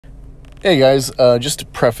Hey guys, just to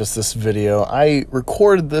preface this video, I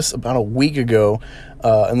recorded this about a week ago,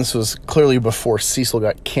 and this was clearly before Cecil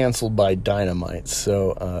got canceled by Dynamite,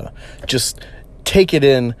 so just take it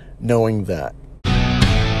in knowing that.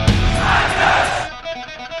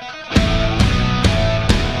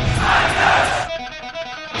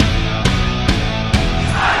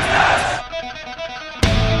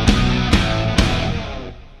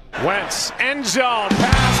 Wentz, end zone,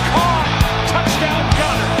 pass caught, touchdown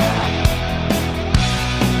Gunner.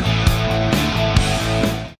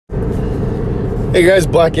 Hey guys,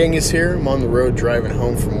 Black Angus here. I'm on the road driving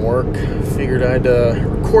home from work. Figured I'd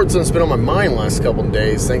record something that's been on my mind last couple of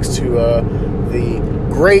days, thanks to the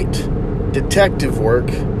great detective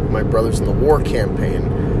work my brothers in the war campaign.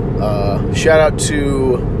 Shout out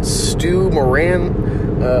to Stu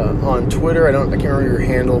Moran on Twitter. I can't remember your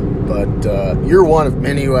handle, but you're one of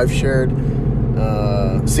many who I've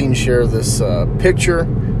seen share this picture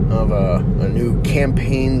of a new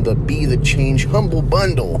campaign, the Be the Change Humble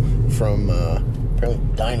Bundle from apparently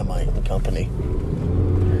Dynamite company.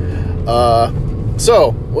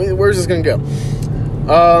 So where's this gonna go?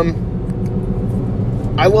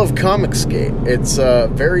 I love Comicsgate. It's a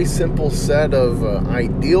very simple set of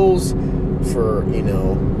ideals for,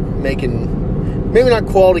 making maybe not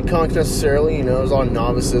quality comics necessarily, there's a lot of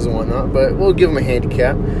novices and whatnot, but we'll give them a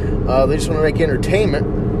handicap. They just want to make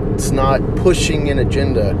entertainment. It's not pushing an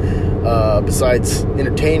agenda besides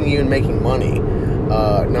entertaining you and making money.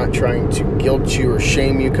 Not trying to guilt you or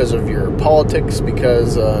shame you because of your politics,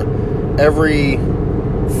 because every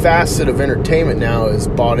facet of entertainment now is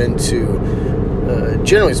bought into,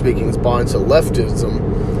 generally speaking, is bought into leftism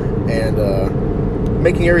and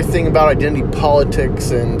making everything about identity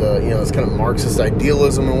politics and, it's kind of Marxist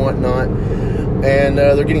idealism and whatnot. And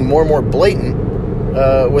they're getting more and more blatant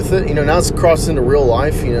with it. Now it's crossed into real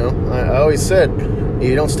life. I always said,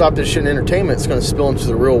 you don't stop this shit in entertainment, it's going to spill into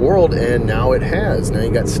the real world, and now it has. Now you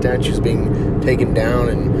got statues being taken down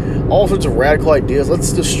and all sorts of radical ideas.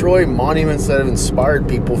 Let's destroy monuments that have inspired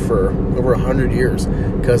people for over 100 years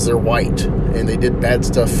because they're white and they did bad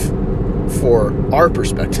stuff for our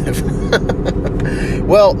perspective.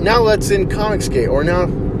 Well, now that's in Comicsgate, or now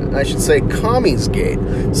I should say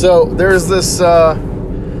Commiesgate. So there's this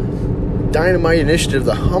Dynamite initiative,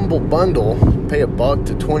 the Humble Bundle. Pay $1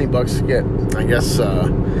 to $20 to get, I guess, I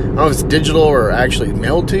don't know if it's digital or actually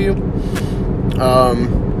mailed to you.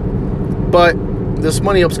 But this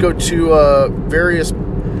money helps go to various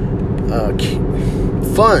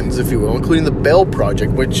funds, if you will, including the Bail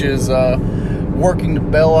Project, which is working to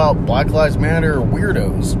bail out Black Lives Matter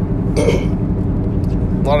weirdos.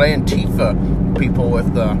 A lot of Antifa people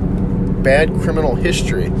with bad criminal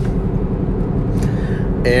history.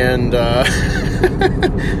 And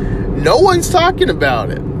no one's talking about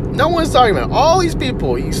it. No one's talking about it. All these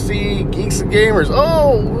people, you see Geeks and Gamers,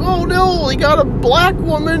 oh no, they got a black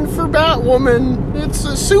woman for Batwoman. It's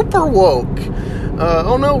a super woke.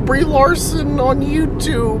 Oh no, Brie Larson on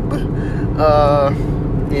YouTube.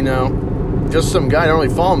 Just some guy, I don't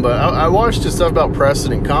really follow him, but I watched his stuff about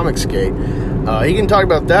Preston and Comicsgate. He can talk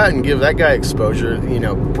about that and give that guy exposure.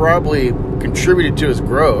 Probably contributed to his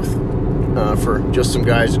growth for just some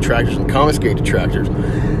guys, detractors and Comicsgate detractors.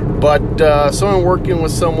 But someone working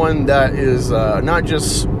with someone that is not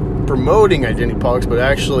just promoting identity politics, but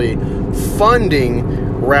actually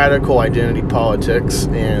funding radical identity politics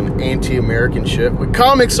and anti-American shit.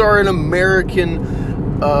 Comics are an American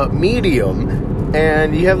medium,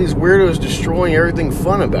 and you have these weirdos destroying everything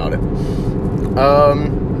fun about it.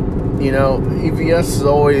 EVS is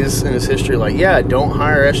always in its history like, yeah, don't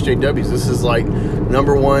hire SJWs. This is like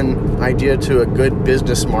 #1 idea to a good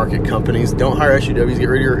business market companies. Don't hire SJWs. Get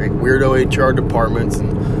rid of your weirdo HR departments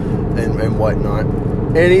and whatnot.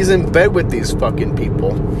 And he's in bed with these fucking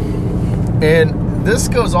people. And this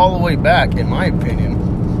goes all the way back, in my opinion.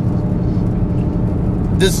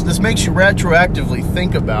 This makes you retroactively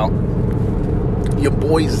think about your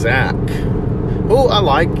boy Zach, who I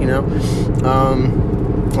like,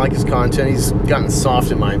 like his content. He's gotten soft,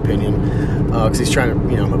 in my opinion, because he's trying to,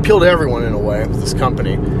 appeal to everyone in a way with this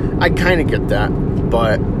company. I kind of get that,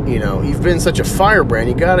 but you've been such a firebrand,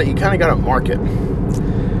 you kind of got to market,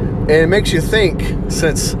 and it makes you think,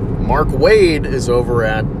 since Mark Wade is over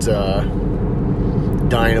at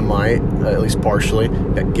Dynamite, at least partially,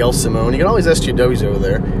 at Gail Simone, you got all these SJWs over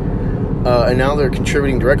there, and now they're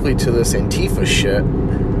contributing directly to this Antifa shit.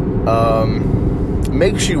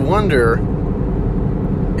 Makes you wonder,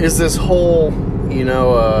 is this whole,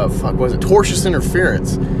 tortious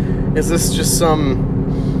interference? Is this just some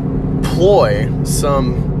ploy,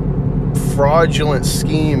 some fraudulent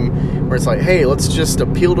scheme where it's like, hey, let's just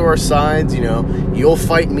appeal to our sides, you know, you'll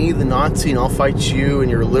fight me, the Nazi, and I'll fight you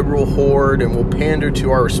and your liberal horde, and we'll pander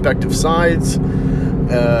to our respective sides,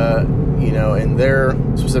 you know, and their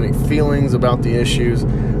specific feelings about the issues,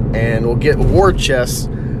 and we'll get war chests,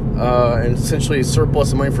 and essentially a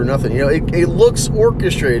surplus of money for nothing. You know, it looks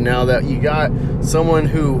orchestrated now that you got someone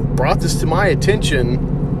who brought this to my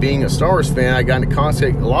attention, being a Star Wars fan. I got into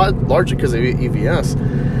Comicsgate a lot largely because of EVS.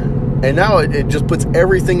 And now it just puts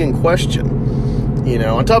everything in question. You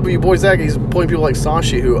know, on top of you boys, Zach, he's pulling people like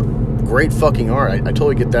Sashi, who, great fucking art. I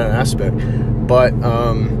totally get that aspect. But,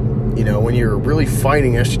 you know, when you're really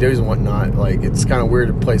fighting SJWs and whatnot, like, it's kind of weird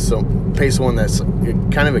to pay someone that's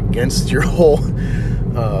kind of against your whole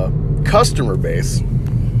customer base.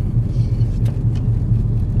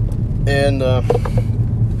 And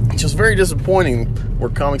it's just very disappointing where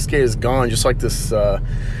Comicsgate has gone, just like this, the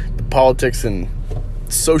politics and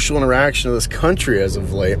social interaction of this country as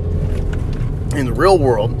of late. In the real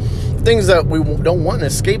world, things that we don't want in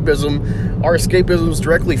escapism, our escapism is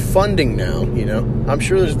directly funding now, you know. I'm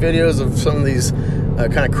sure there's videos of some of these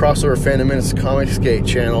kind of crossover Fandom Menace and Comicsgate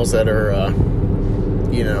channels that are,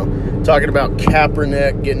 you know, talking about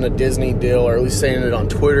Kaepernick getting a Disney deal, or at least saying it on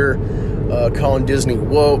Twitter, calling Disney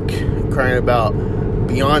woke, crying about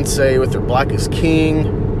Beyonce with her Black is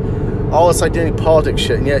King, all this identity politics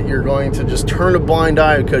shit, and yet you're going to just turn a blind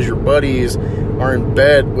eye because your buddies are in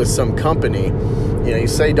bed with some company. You know, you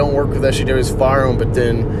say don't work with SJWs, fire them, but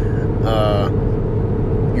then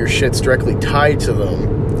your shit's directly tied to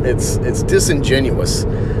them. It's disingenuous,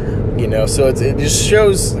 you know. So it just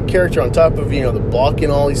shows the character on top of, you know, the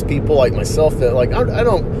blocking all these people like myself that, like, I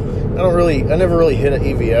never really hit an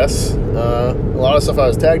EVS. A lot of stuff I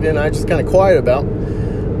was tagged in, I just kind of quiet about.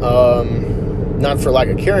 Not for lack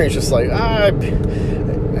of caring, it's just like, I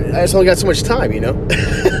just only got so much time, you know?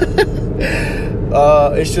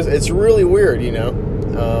 It's really weird, you know?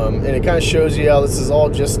 And it kind of shows you how this is all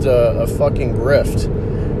just a fucking grift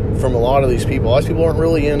from a lot of these people. A lot of people aren't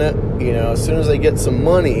really in it, you know? As soon as they get some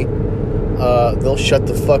money, they'll shut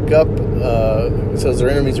the fuck up, so their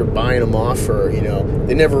enemies are buying them off, or, you know,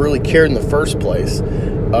 they never really cared in the first place.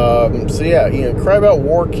 So yeah, you know, cry about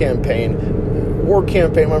war campaign,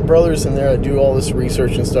 my brothers in there that do all this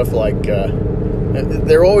research and stuff, like,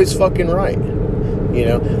 they're always fucking right. You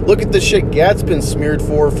know, look at the shit Gat's been smeared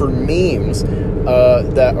for memes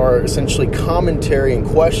that are essentially commentary and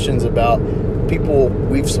questions about people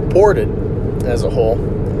we've supported as a whole,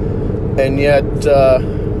 and yet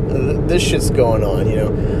this shit's going on, you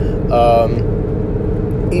know.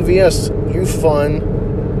 EVS, you fund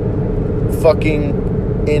fucking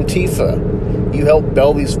Antifa. You help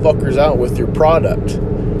bail these fuckers out with your product.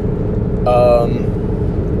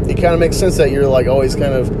 It kind of makes sense that you're, like, always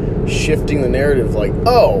kind of shifting the narrative, like,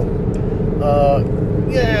 oh,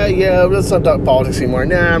 yeah, let's not talk politics anymore.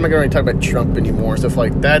 Nah, I'm not going to talk about Trump anymore. Stuff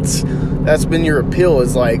like that's been your appeal,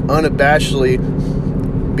 is, like, unabashedly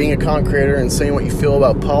being a content creator and saying what you feel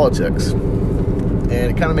about politics. And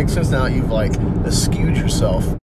it kind of makes sense now that you've, like, eschewed yourself.